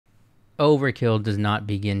Overkill does not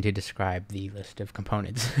begin to describe the list of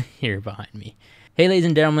components here behind me. Hey ladies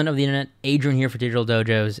and gentlemen of the internet, Adrian here for Digital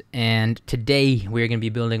Dojos, and today we're going to be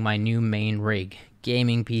building my new main rig.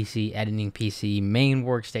 Gaming PC, editing PC, main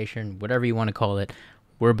workstation, whatever you want to call it,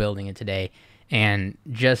 we're building it today. And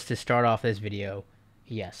just to start off this video,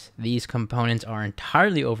 yes, these components are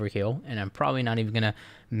entirely overkill, and I'm probably not even going to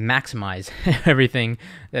maximize everything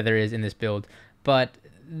that there is in this build, but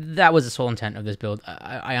that was the sole intent of this build.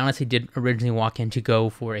 I honestly did originally walk in to go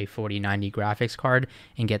for a 4090 graphics card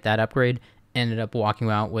and get that upgrade. Ended up walking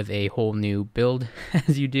out with a whole new build,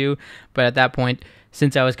 as you do. But at that point,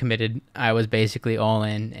 since I was committed, I was basically all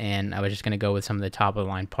in, and I was just going to go with some of the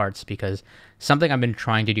top-of-the-line parts, because something I've been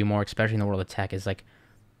trying to do more, especially in the world of tech, is like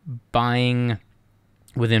buying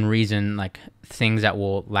within reason, like things that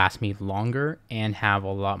will last me longer and have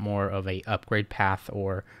a lot more of a upgrade path,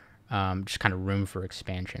 or just kind of room for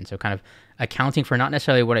expansion. So kind of accounting for not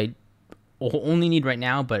necessarily what I only need right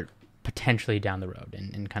now, but potentially down the road,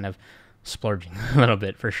 and kind of splurging a little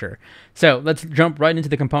bit for sure. So let's jump right into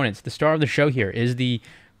the components. The star of the show here is the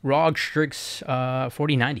Rog Strix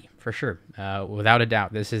 4090 for sure. Without a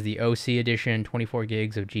doubt, this is the OC edition, 24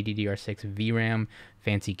 gigs of GDDR6 VRAM,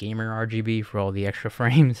 fancy gamer RGB for all the extra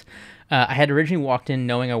frames. I had originally walked in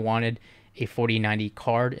knowing I wanted a 4090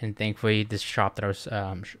 card, and thankfully this shop that I was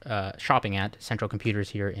shopping at, Central Computers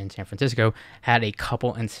here in San Francisco, had a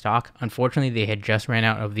couple in stock. Unfortunately, they had just ran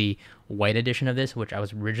out of the white edition of this, which I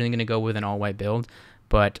was originally going to go with an all-white build,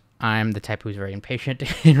 but I'm the type who's very impatient,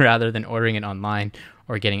 and rather than ordering it online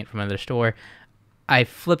or getting it from another store, I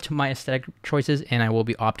flipped my aesthetic choices, and I will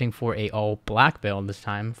be opting for a all-black build this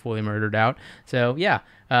time, fully murdered out. So yeah,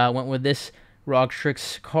 went with this Rog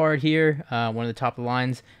Strix card here, one of the top of the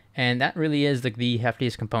lines. And that really is like the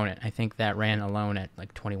heftiest component. I think that ran alone at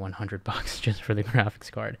like $2,100 just for the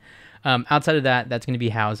graphics card. Outside of that, that's going to be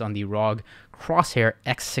housed on the Rog Crosshair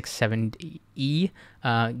X670E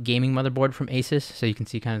gaming motherboard from Asus. So you can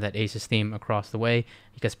see kind of that Asus theme across the way,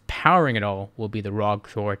 because powering it all will be the Rog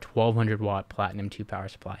Thor 1200 watt Platinum 2 power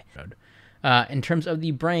supply. In terms of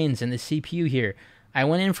the brains and the CPU here, I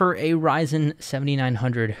went in for a Ryzen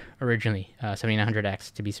 7900 originally,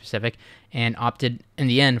 7900X to be specific, and opted in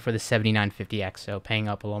the end for the 7950X, so paying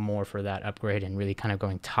up a little more for that upgrade and really kind of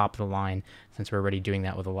going top of the line, since we're already doing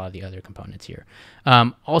that with a lot of the other components here.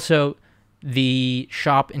 Also, the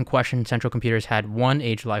shop in question, Central Computers, had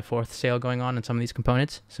a July 4th sale going on some of these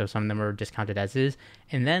components, so some of them are discounted as is,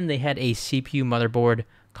 and then they had a CPU motherboard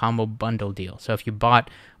combo bundle deal. So if you bought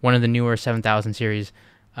one of the newer 7000 series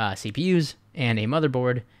CPUs and a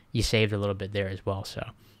motherboard, you saved a little bit there as well, so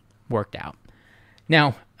worked out.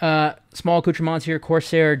 Now, small accoutrements here: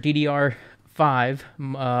 Corsair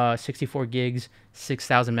DDR5, 64 gigs,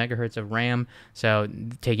 6,000 megahertz of RAM, so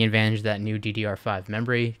taking advantage of that new DDR5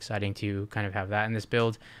 memory. Exciting to kind of have that in this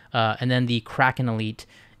build. And then the Kraken Elite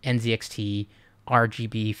NZXT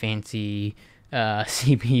RGB fancy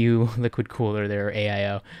CPU liquid cooler there,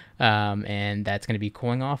 AIO, and that's going to be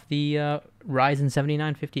cooling off the Ryzen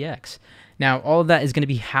 7950X. Now, all of that is going to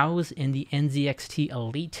be housed in the NZXT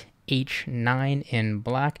Elite H9 in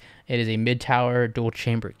black. It is a mid-tower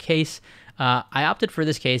dual-chamber case. I opted for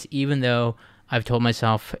this case even though I've told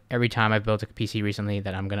myself every time I've built a PC recently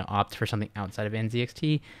that I'm going to opt for something outside of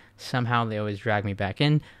NZXT. Somehow they always drag me back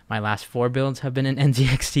in. My last 4 builds have been in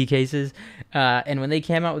NZXT cases. And when they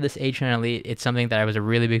came out with this H9 Elite, it's something that I was a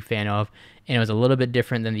really big fan of. And it was a little bit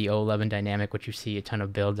different than the O11 dynamic, which you see a ton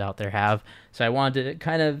of builds out there have. So I wanted to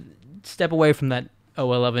kind of step away from that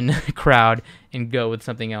O11 crowd and go with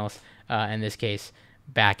something else. In this case,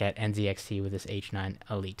 back at NZXT with this H9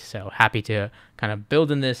 Elite. So happy to kind of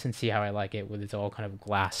build in this and see how I like it with its all kind of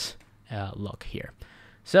glass look here.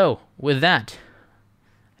 So with that,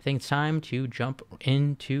 I think it's time to jump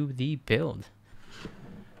into the build,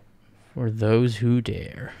 for those who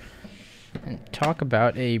dare, and talk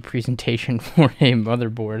about a presentation for a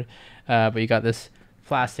motherboard. But you got this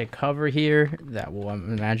plastic cover here that will,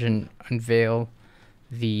 imagine, unveil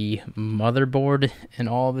the motherboard in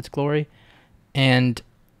all of its glory. And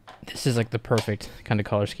this is like the perfect kind of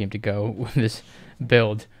color scheme to go with this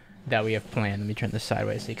build that we have planned. Let me turn this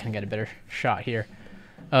sideways so you kind of get a better shot here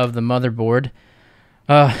of the motherboard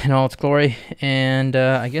in all its glory. And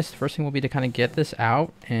I guess the first thing will be to kind of get this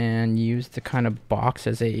out and use the kind of box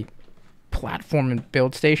as a platform and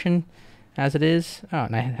build station as it is. Oh,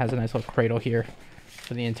 and it has a nice little cradle here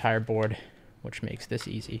for the entire board, which makes this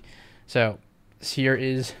easy. So here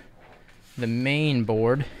is the main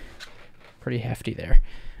board. Pretty hefty there.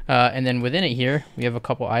 And then within it here, we have a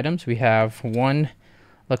couple items. We have one,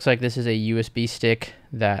 looks like this is a USB stick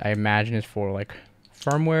that I imagine is for like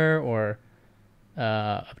firmware or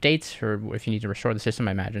updates, or if you need to restore the system,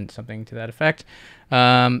 I imagine something to that effect.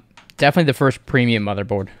 Definitely the first premium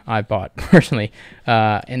motherboard I bought personally.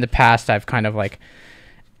 In the past, I've kind of like,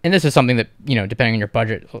 and this is something that, you know, depending on your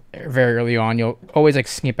budget, very early on, you'll always like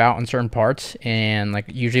skip out on certain parts. And like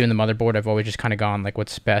usually in the motherboard, I've always just kind of gone like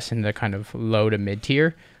what's best in the kind of low to mid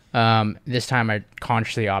tier. This time I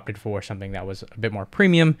consciously opted for something that was a bit more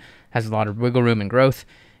premium, has a lot of wiggle room and growth.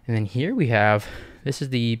 And then here we have, this is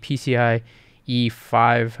the PCIe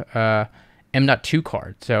 5 M.2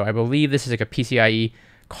 card. So I believe this is like a PCIe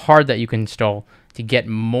card that you can install to get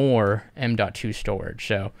more M.2 storage.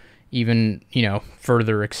 So even, you know,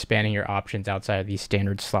 further expanding your options outside of these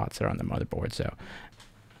standard slots that are on the motherboard. So,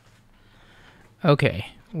 okay,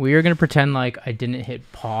 we are going to pretend like I didn't hit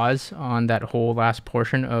pause on that whole last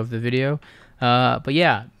portion of the video. But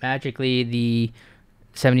yeah, magically the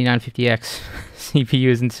 7950X CPU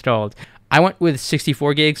is installed. I went with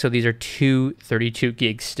 64 gigs, so these are two 32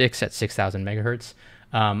 gig sticks at 6,000 megahertz.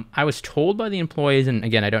 I was told by the employees, and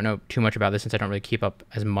again, I don't know too much about this since I don't really keep up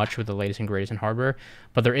as much with the latest and greatest in hardware,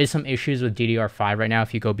 but there is some issues with DDR5 right now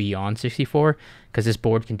if you go beyond 64, because this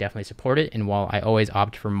board can definitely support it, and while I always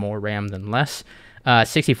opt for more RAM than less,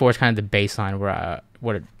 64 is kind of the baseline where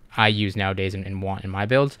what I use nowadays and want in my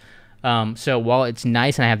builds. So while it's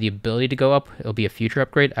nice and I have the ability to go up, it'll be a future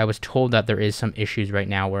upgrade. I was told that there is some issues right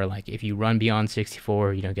now where like if you run beyond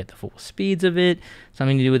 64, you don't get the full speeds of it.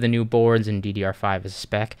 Something to do with the new boards and DDR5 as a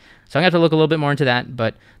spec. So I'm gonna have to look a little bit more into that,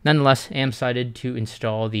 but nonetheless, I am excited to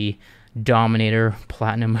install the Dominator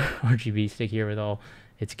Platinum RGB stick here with all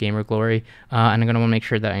its gamer glory. And I'm gonna wanna make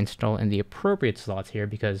sure that I install in the appropriate slots here,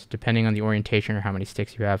 because depending on the orientation or how many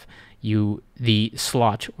sticks you have, the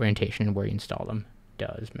slot orientation where you install them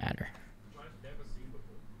does matter. I've never seen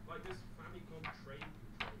before. Like this Famicom train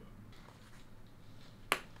controller.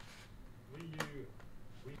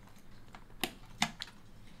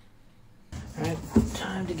 Alright,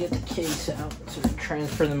 time to get the case out. So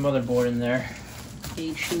transfer the motherboard in there.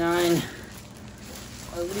 H9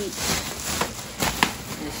 Elite.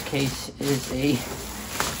 This case is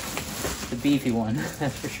the beefy one,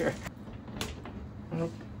 that's for sure. Oh,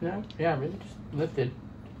 no, yeah, really just lifted.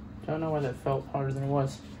 Don't know why that felt harder than it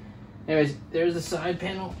was. Anyways, there's the side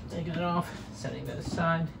panel. Taking it off, setting that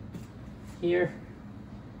aside here.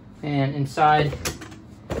 And inside,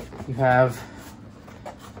 you have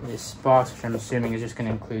this box, which I'm assuming is just going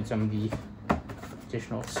to include some of the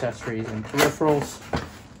additional accessories and peripherals.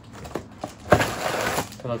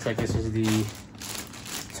 It looks like this is the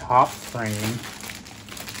top frame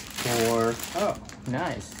for, oh,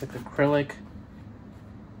 nice, like acrylic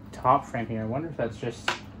top frame here. I wonder if that's just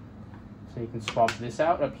so you can swap this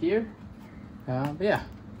out up here. But yeah,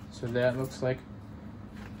 so that looks like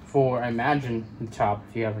for, I imagine, the top,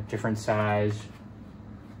 if you have a different size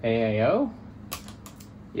AAO.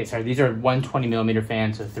 Yeah, sorry, these are 120 millimeter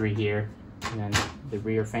fans, so 3 here, and then the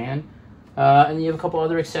rear fan. And you have a couple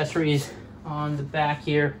other accessories on the back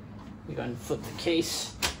here. We go ahead and flip the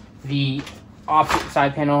case. The opposite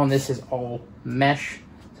side panel on this is all mesh,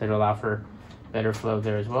 so it'll allow for better flow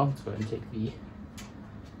there as well. Let's go ahead and take the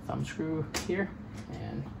thumb screw here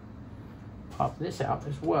and pop this out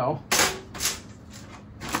as well.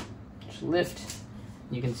 Just lift.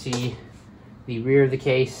 You can see the rear of the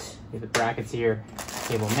case. You have the brackets here,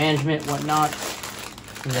 cable management, whatnot.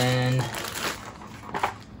 And then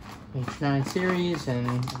H9 series,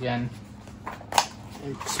 and again, I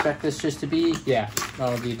expect this just to be, yeah,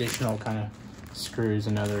 all the additional kind of screws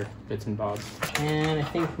and other bits and bobs. And I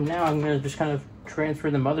think from now I'm gonna just kind of transfer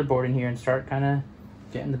the motherboard in here and start kind of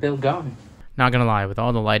getting the build going. Not gonna lie, with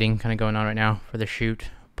all the lighting kind of going on right now for the shoot,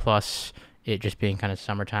 plus it just being kind of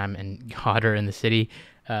summertime and hotter in the city,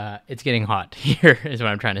 it's getting hot here is what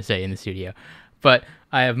I'm trying to say in the studio. But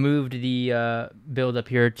I have moved the build up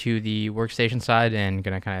here to the workstation side and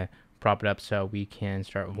gonna kind of prop it up so we can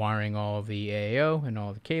start wiring all of the AAO and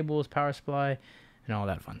all the cables, power supply, and all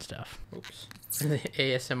that fun stuff. Oops. The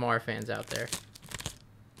ASMR fans out there.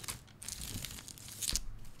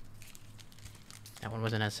 That one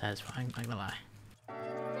wasn't as satisfying, not gonna lie.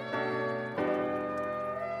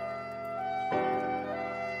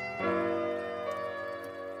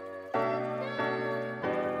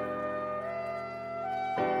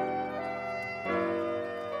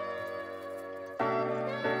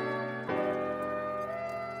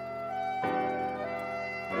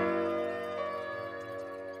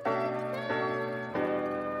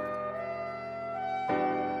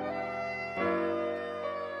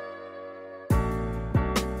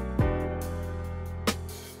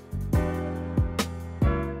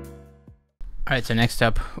 Alright, so next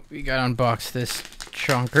up, we got to unbox this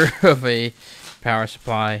chunker of a power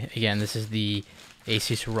supply. Again, this is the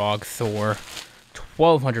Asus ROG Thor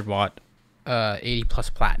 1200 watt 80 plus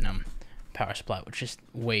platinum power supply, which just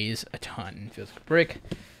weighs a ton. Feels like a brick.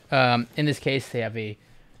 In this case, they have a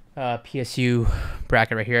PSU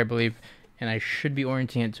bracket right here, I believe, and I should be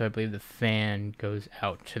orienting it so I believe the fan goes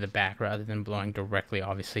out to the back rather than blowing directly,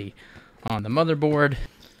 obviously, on the motherboard.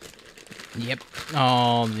 Yep,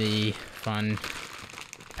 all the fun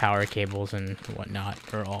power cables and whatnot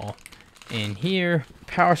are all in here.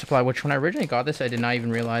 Power supply, which when I originally got this, I did not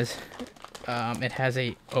even realize it has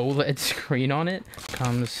a OLED screen on it.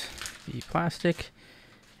 Comes the plastic,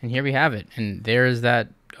 and here we have it. And there's that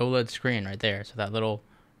OLED screen right there. So that little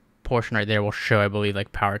portion right there will show, I believe,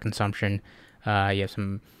 like power consumption. You have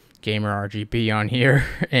some gamer RGB on here,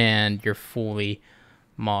 and you're fully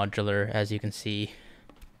modular, as you can see,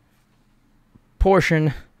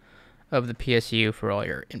 portion of the PSU for all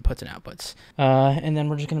your inputs and outputs. And then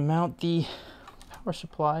we're just gonna mount the power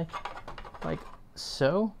supply like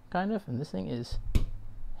so, kind of, and this thing is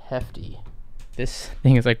hefty. This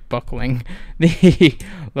thing is like buckling the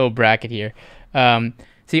little bracket here.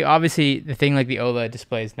 See, obviously the thing like the OLED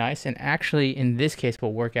display is nice, and actually in this case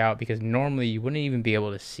will work out because normally you wouldn't even be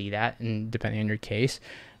able to see that, and depending on your case.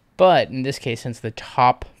 But in this case, since the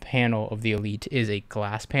top panel of the Elite is a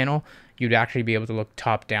glass panel, you'd actually be able to look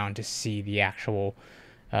top down to see the actual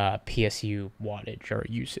PSU wattage or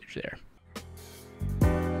usage there.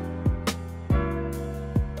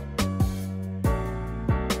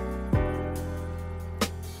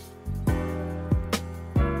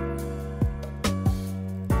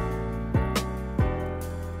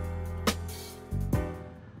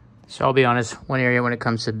 So I'll be honest, one area when it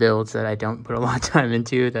comes to builds that I don't put a lot of time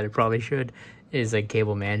into that I probably should is like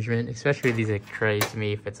cable management, especially these like trays. To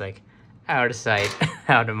me, if it's like out of sight,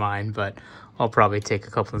 out of mind, but I'll probably take a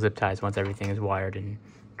couple of zip ties once everything is wired and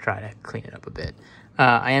try to clean it up a bit.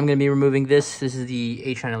 I am going to be removing this. This is the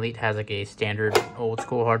H9 Elite, has like a standard old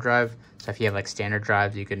school hard drive. So if you have like standard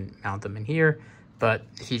drives, you can mount them in here. But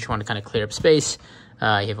if you just want to kind of clear up space, you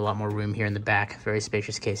have a lot more room here in the back. Very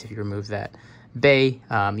spacious case if you remove that bay.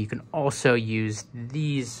 You can also use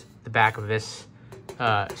these, the back of this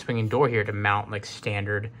swinging door here, to mount like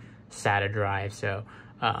standard SATA drive. So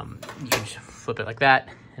you can just flip it like that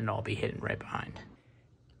and it'll all be hidden right behind.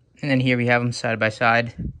 And then here we have them side by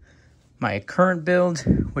side. My current build,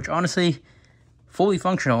 which honestly, fully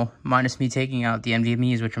functional, minus me taking out the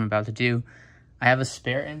NVMEs, which I'm about to do. I have a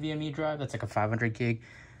spare NVMe drive that's like a 500 gig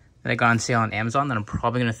that I got on sale on Amazon that I'm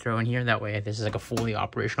probably going to throw in here. That way this is like a fully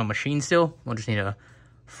operational machine still. We'll just need a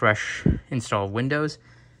fresh install of Windows.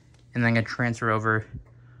 And then I'm going to transfer over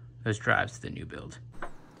those drives to the new build.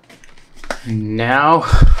 Now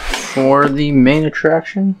for the main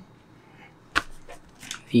attraction,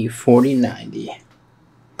 the 4090.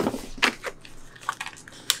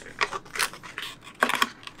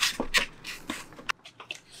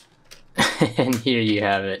 And here you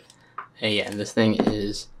have it. Again, this thing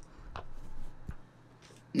is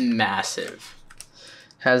massive.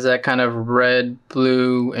 Has that kind of red,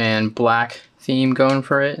 blue, and black theme going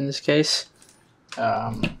for it in this case.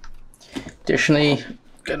 Additionally,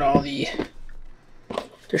 got all the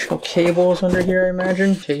additional cables under here, I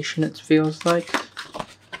imagine. It feels like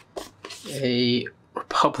a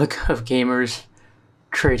Republic of Gamers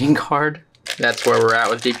trading card. That's where we're at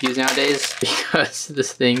with GPUs nowadays, because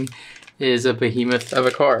this thing is a behemoth of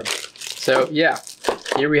a card. So yeah,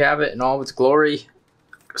 here we have it in all of its glory.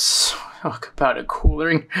 So, talk about a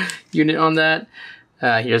cooling unit on that.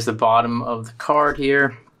 Here's the bottom of the card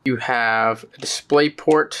here. You have a display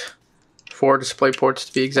port, 4 display ports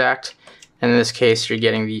to be exact. And in this case, you're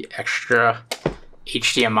getting the extra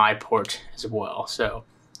HDMI port as well. So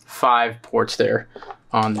 5 ports there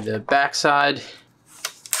on the back side.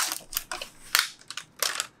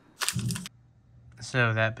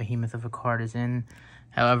 So that behemoth of a card is in.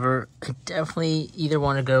 However, I definitely either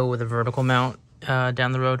want to go with a vertical mount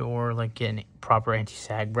down the road, or like get a proper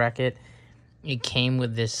anti-sag bracket. It came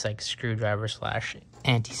with this like screwdriver slash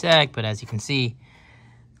anti-sag, but as you can see,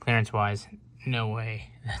 clearance wise, no way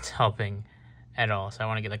that's helping at all. So I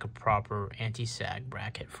want to get like a proper anti-sag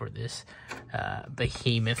bracket for this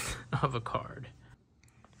behemoth of a card.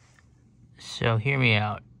 So hear me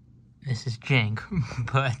out. This is jank,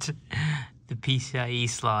 but the PCIe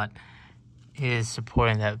slot is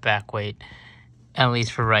supporting that back weight, at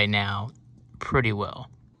least for right now, pretty well.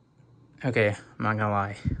 Okay, I'm not gonna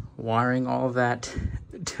lie. Wiring all of that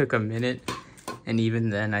took a minute, and even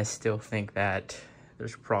then I still think that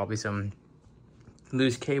there's probably some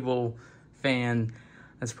loose cable fan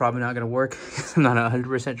that's probably not gonna work, because I'm not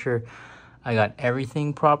 100% sure I got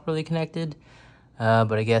everything properly connected,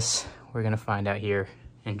 but I guess we're gonna find out here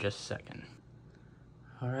in just a second.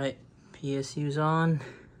 Alright, PSU's on.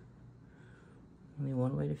 Only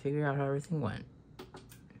one way to figure out how everything went.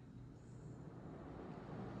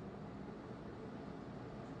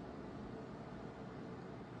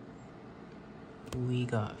 We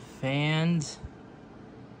got fans.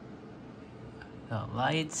 Got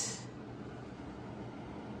lights.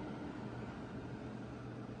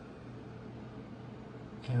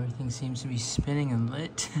 Everything seems to be spinning and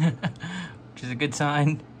lit, which is a good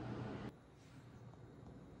sign.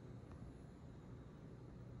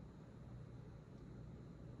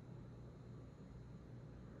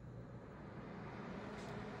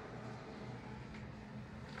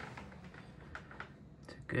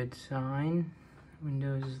 It's a good sign.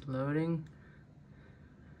 Windows is loading.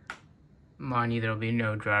 Mind you, there'll be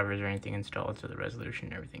no drivers or anything installed, so the resolution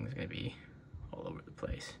and everything is going to be all over the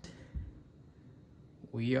place.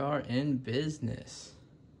 We are in business.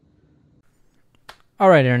 All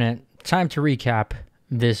right, Internet. Time to recap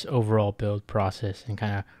this overall build process and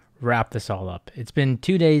kind of wrap this all up. It's been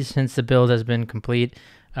 2 days since the build has been complete.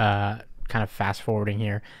 Kind of fast forwarding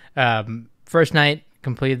here. First night,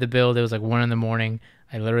 completed the build. It was like 1 in the morning.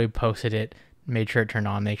 I literally posted it, made sure it turned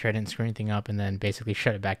on, make sure I didn't screw anything up, and then basically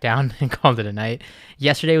shut it back down and called it a night.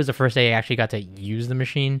 Yesterday was the first day I actually got to use the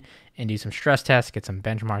machine and do some stress tests, get some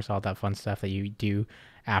benchmarks, all that fun stuff that you do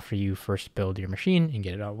after you first build your machine and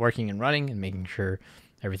get it all working and running and making sure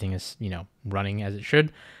everything is, you know, running as it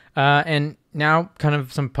should. And now kind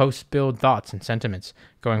of some post-build thoughts and sentiments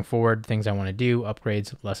going forward, things I want to do,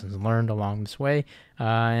 upgrades, lessons learned along this way.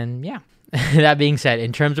 And yeah, that being said,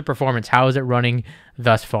 in terms of performance, how is it running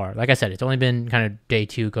thus far? Like I said, it's only been kind of day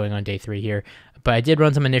 2 going on day 3 here, but I did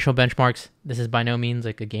run some initial benchmarks. This is by no means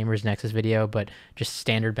like a Gamer's Nexus video, but just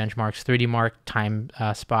standard benchmarks. 3D Mark Time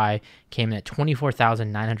Spy came in at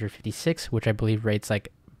 24,956, which I believe rates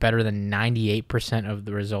like better than 98% of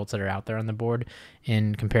the results that are out there on the board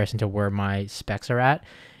in comparison to where my specs are at.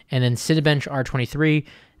 And then Cinebench R23,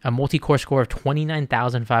 a multi-core score of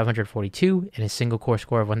 29,542 and a single-core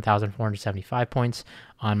score of 1,475 points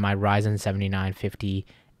on my Ryzen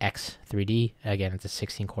 7950X3D. Again, it's a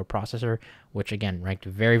 16-core processor, which again ranked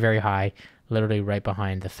very, very high, literally right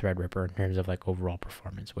behind the Threadripper in terms of like overall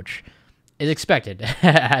performance, which is expected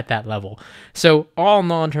at that level. So all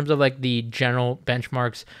in all, in terms of like the general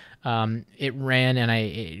benchmarks, it ran and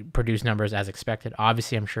it produced numbers as expected.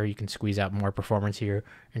 Obviously, I'm sure you can squeeze out more performance here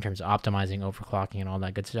in terms of optimizing, overclocking, and all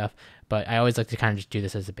that good stuff. But I always like to kind of just do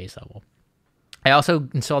this as a base level. I also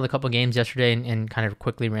installed a couple games yesterday and kind of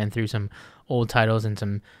quickly ran through some old titles and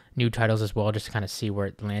some new titles as well, just to kind of see where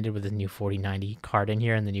it landed with the new 4090 card in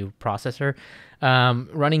here and the new processor.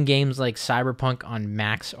 Running games like Cyberpunk on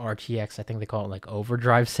max RTX, I think they call it like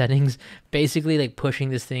overdrive settings, basically like pushing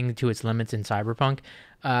this thing to its limits in Cyberpunk.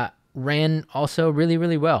 Ran also really,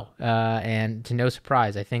 really well. And to no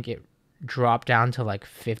surprise, I think it dropped down to like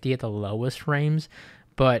 50 at the lowest frames,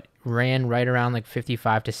 but ran right around like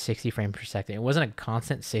 55 to 60 frames per second. It wasn't a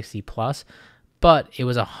constant 60 plus, but it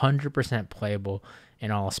was 100% playable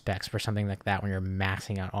in all specs for something like that when you're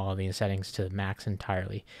maxing out all of these settings to max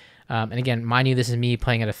entirely. And again, mind you, this is me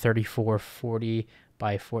playing at a 3440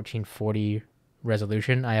 by 1440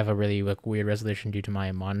 resolution. I have a really like weird resolution due to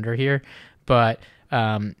my monitor here, but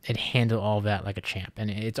it handled all of that like a champ,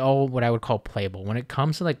 and it's all what I would call playable. When it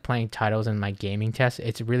comes to like playing titles in my gaming tests,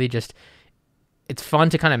 it's really just, it's fun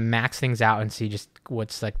to kind of max things out and see just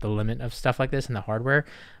what's like the limit of stuff like this in the hardware.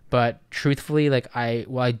 But truthfully, like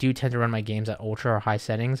while I do tend to run my games at ultra or high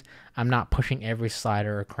settings, I'm not pushing every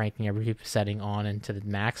slider or cranking every setting on into the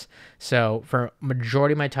max. So for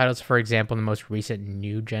majority of my titles, for example, the most recent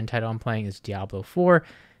new gen title I'm playing is Diablo 4.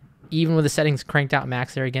 Even with the settings cranked out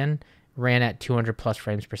max there again, ran at 200 plus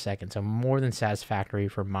frames per second. So more than satisfactory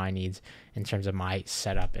for my needs in terms of my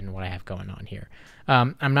setup and what I have going on here.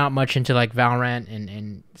 I'm not much into like Valorant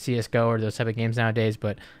and CSGO or those type of games nowadays,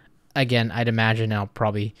 but again, I'd imagine I'll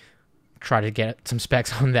probably try to get some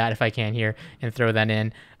specs on that if I can here and throw that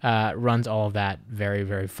in. Runs all of that very,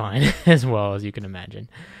 very fine as well, as you can imagine.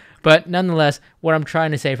 But nonetheless, what I'm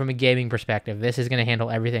trying to say from a gaming perspective, this is going to handle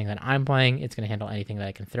everything that I'm playing. It's going to handle anything that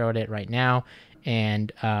I can throw at it right now.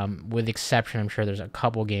 And with exception, I'm sure there's a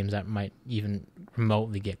couple games that might even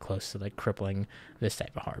remotely get close to like crippling this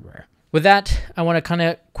type of hardware. With that, I want to kind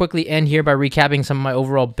of quickly end here by recapping some of my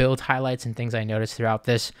overall build highlights and things I noticed throughout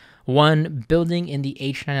this. One, building in the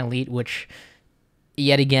H9 Elite, which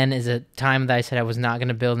yet again is a time that I said I was not going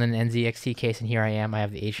to build an NZXT case, and here I am. I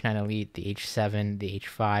have the H9 Elite, the H7, the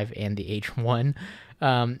H5, and the H1.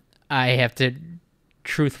 I have to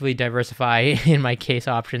truthfully diversify in my case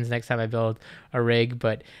options next time I build a rig,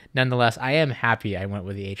 but nonetheless, I am happy I went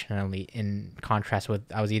with the H9 Elite in contrast with,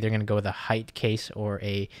 I was either going to go with a height case or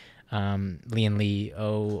a Lee &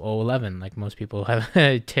 011, like most people have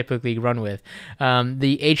typically run with.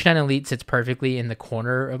 The H9 Elite sits perfectly in the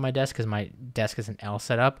corner of my desk because my desk is an L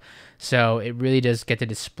setup, so it really does get to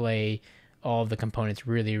display all of the components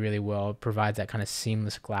really, really well. It provides that kind of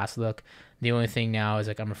seamless glass look. The only thing now is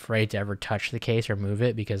like I'm afraid to ever touch the case or move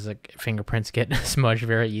it because like fingerprints get smudged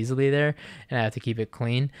very easily there, and I have to keep it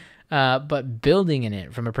clean. But building in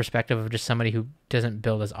it from a perspective of just somebody who doesn't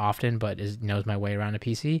build as often but knows my way around a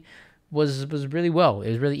PC was really well. It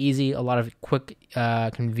was really easy. A lot of quick,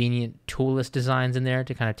 convenient toolless designs in there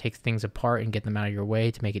to kind of take things apart and get them out of your way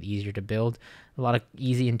to make it easier to build. A lot of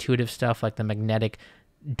easy, intuitive stuff like the magnetic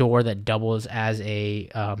door that doubles as a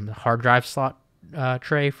hard drive slot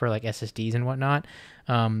tray for like SSDs and whatnot.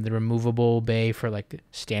 The removable bay for like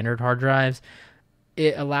standard hard drives.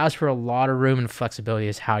 It allows for a lot of room and flexibility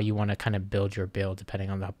as how you want to kind of build your build depending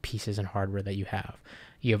on the pieces and hardware that you have.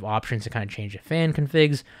 You have options to kind of change the fan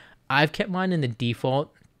configs. I've kept mine in the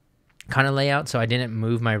default kind of layout, so I didn't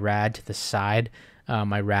move my RAD to the side.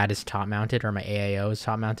 My RAD is top mounted, or my AIO is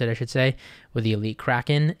top mounted, I should say, with the Elite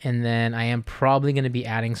Kraken. And then I am probably going to be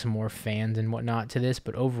adding some more fans and whatnot to this.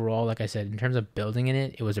 But overall, like I said, in terms of building in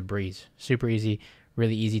it, it was a breeze. Super easy,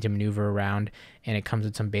 really easy to maneuver around. And it comes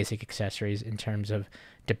with some basic accessories in terms of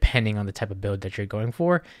depending on the type of build that you're going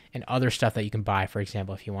for and other stuff that you can buy, for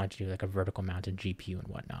example, if you want to do like a vertical mounted GPU and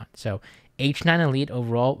whatnot. So H9 Elite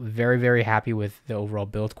overall, very, very happy with the overall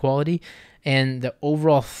build quality and the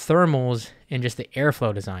overall thermals and just the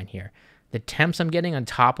airflow design here. The temps I'm getting on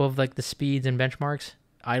top of like the speeds and benchmarks,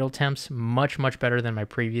 idle temps, much, much better than my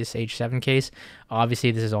previous H7 case.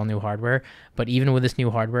 Obviously, this is all new hardware, but even with this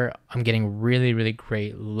new hardware, I'm getting really, really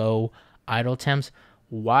great low idle temps,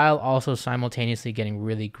 while also simultaneously getting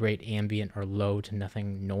really great ambient or low to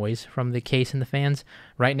nothing noise from the case and the fans.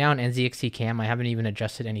 Right now in NZXT Cam, I haven't even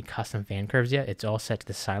adjusted any custom fan curves yet. It's all set to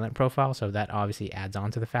the silent profile, so that obviously adds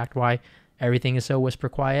on to the fact why everything is so whisper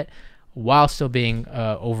quiet, while still being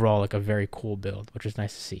overall like a very cool build, which is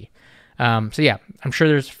nice to see. So yeah, I'm sure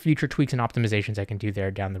there's future tweaks and optimizations I can do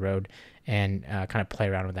there down the road and kind of play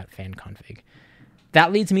around with that fan config.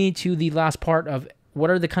 That leads me to the last part of what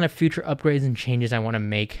are the kind of future upgrades and changes I want to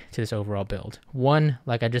make to this overall build. One,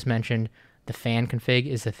 like I just mentioned, the fan config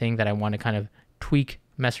is the thing that I want to kind of tweak,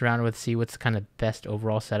 mess around with, see what's kind of best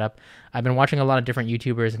overall setup. I've been watching a lot of different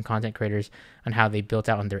YouTubers and content creators on how they built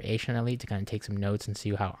out on their H9 Elite to kind of take some notes and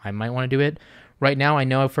see how I might want to do it. Right now, I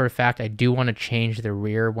know for a fact I do want to change the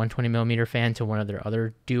rear 120mm fan to one of their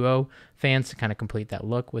other duo fans to kind of complete that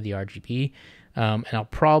look with the RGB. And I'll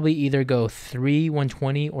probably either go 3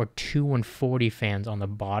 120 or 2 140 fans on the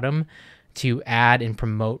bottom to add and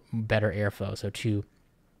promote better airflow. So to,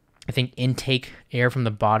 I think, intake air from the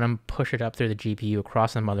bottom, push it up through the GPU,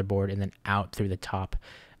 across the motherboard, and then out through the top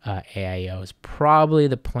AIO is probably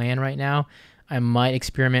the plan right now. I might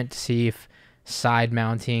experiment to see if side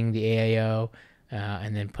mounting the AIO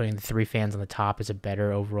and then putting the 3 fans on the top is a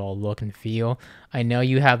better overall look and feel. I know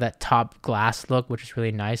you have that top glass look, which is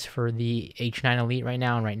really nice for the H9 Elite right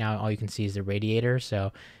now. And right now, all you can see is the radiator.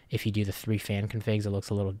 So if you do the 3 fan configs, it looks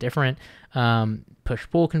a little different.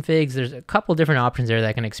 Push-pull configs, there's a couple different options there that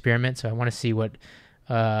I can experiment. So I want to see what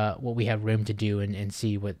we have room to do and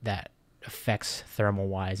see what that affects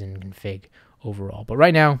thermal-wise and config overall. But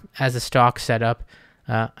right now, as a stock setup,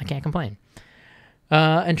 I can't complain.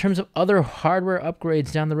 In terms of other hardware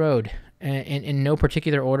upgrades down the road, in no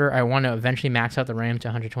particular order, I want to eventually max out the RAM to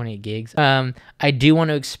 128 gigs. I do want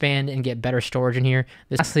to expand and get better storage in here.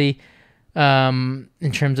 Lastly,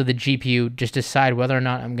 in terms of the GPU, just decide whether or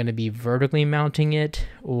not I'm going to be vertically mounting it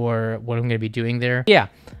or what I'm going to be doing there. Yeah,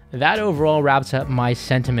 that overall wraps up my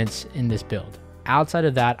sentiments in this build. Outside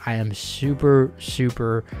of that, I am super,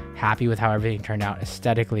 super happy with how everything turned out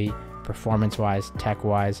aesthetically, performance-wise,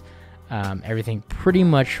 tech-wise. Everything pretty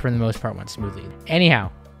much, for the most part, went smoothly.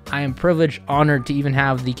 Anyhow, I am privileged, honored to even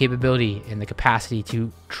have the capability and the capacity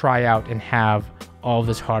to try out and have all of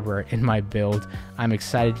this hardware in my build. I'm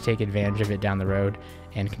excited to take advantage of it down the road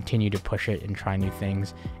and continue to push it and try new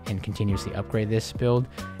things and continuously upgrade this build.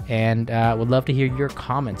 And would love to hear your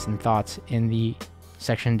comments and thoughts in the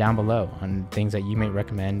section down below on things that you may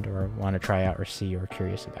recommend or want to try out or see or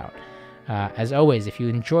curious about. As always, if you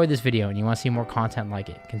enjoyed this video and you want to see more content like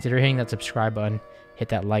it, consider hitting that subscribe button, hit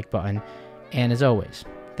that like button, and as always,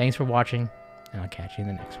 thanks for watching, and I'll catch you in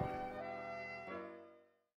the next one.